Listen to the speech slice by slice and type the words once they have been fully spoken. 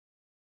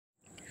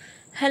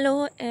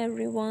Hello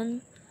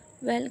everyone,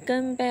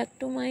 welcome back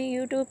to my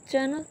YouTube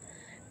channel.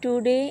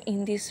 Today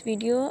in this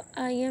video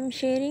I am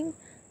sharing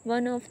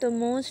one of the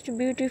most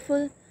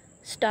beautiful,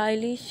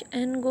 stylish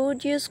and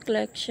gorgeous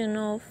collection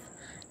of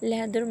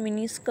leather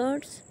mini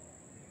skirts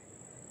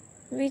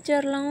which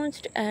are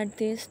launched at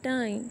this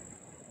time.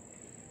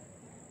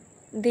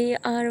 They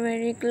are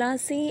very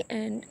classy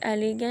and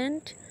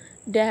elegant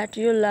that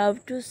you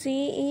love to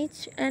see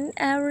each and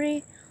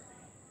every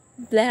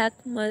black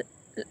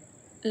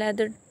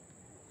leather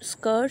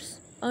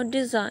skirts or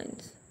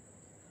designs.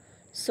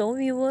 So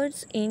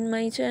viewers, in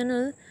my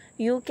channel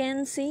you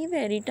can see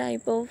very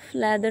type of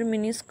leather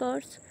mini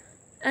skirts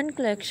and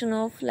collection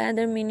of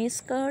leather mini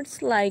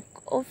skirts like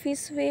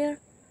office wear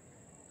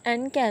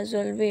and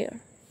casual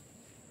wear.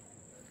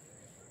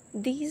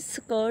 These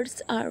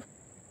skirts are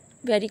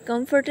very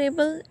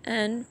comfortable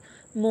and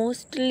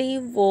mostly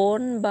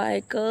worn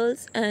by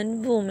girls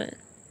and women.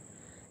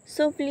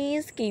 So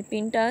please keep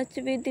in touch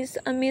with this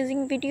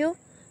amazing video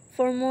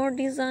for more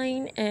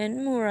design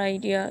and more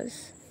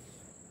ideas.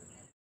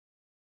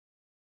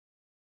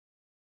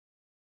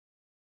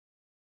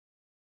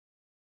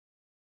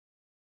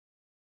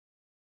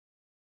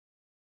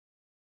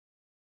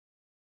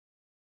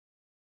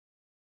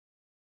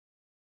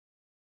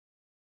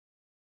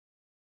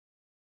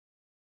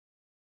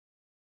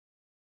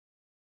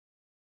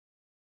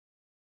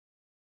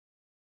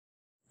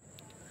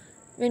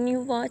 When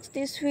you watch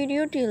this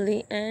video till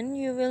the end,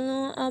 you will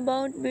know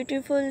about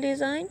beautiful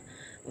design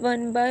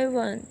one by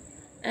one.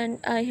 And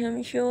I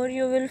am sure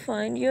you will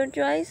find your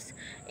choice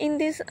in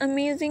this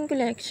amazing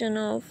collection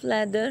of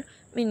leather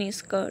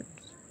miniskirts.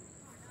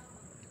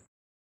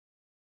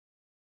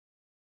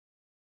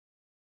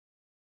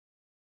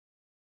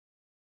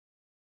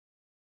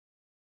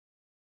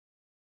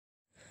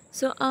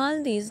 So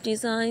all these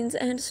designs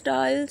and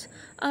styles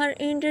are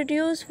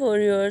introduced for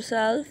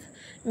yourself.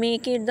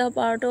 Make it the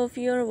part of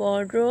your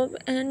wardrobe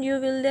and you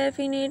will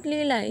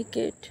definitely like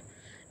it.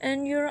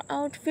 And your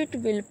outfit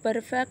will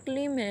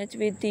perfectly match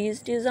with these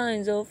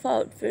designs of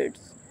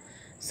outfits.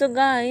 So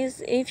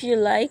guys, if you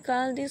like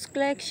all these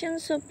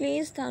collections, so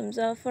please thumbs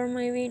up for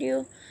my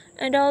video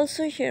and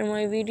also share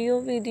my video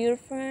with your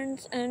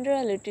friends and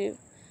relatives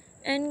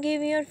and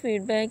give your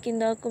feedback in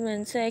the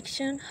comment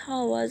section.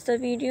 How was the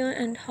video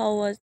and how was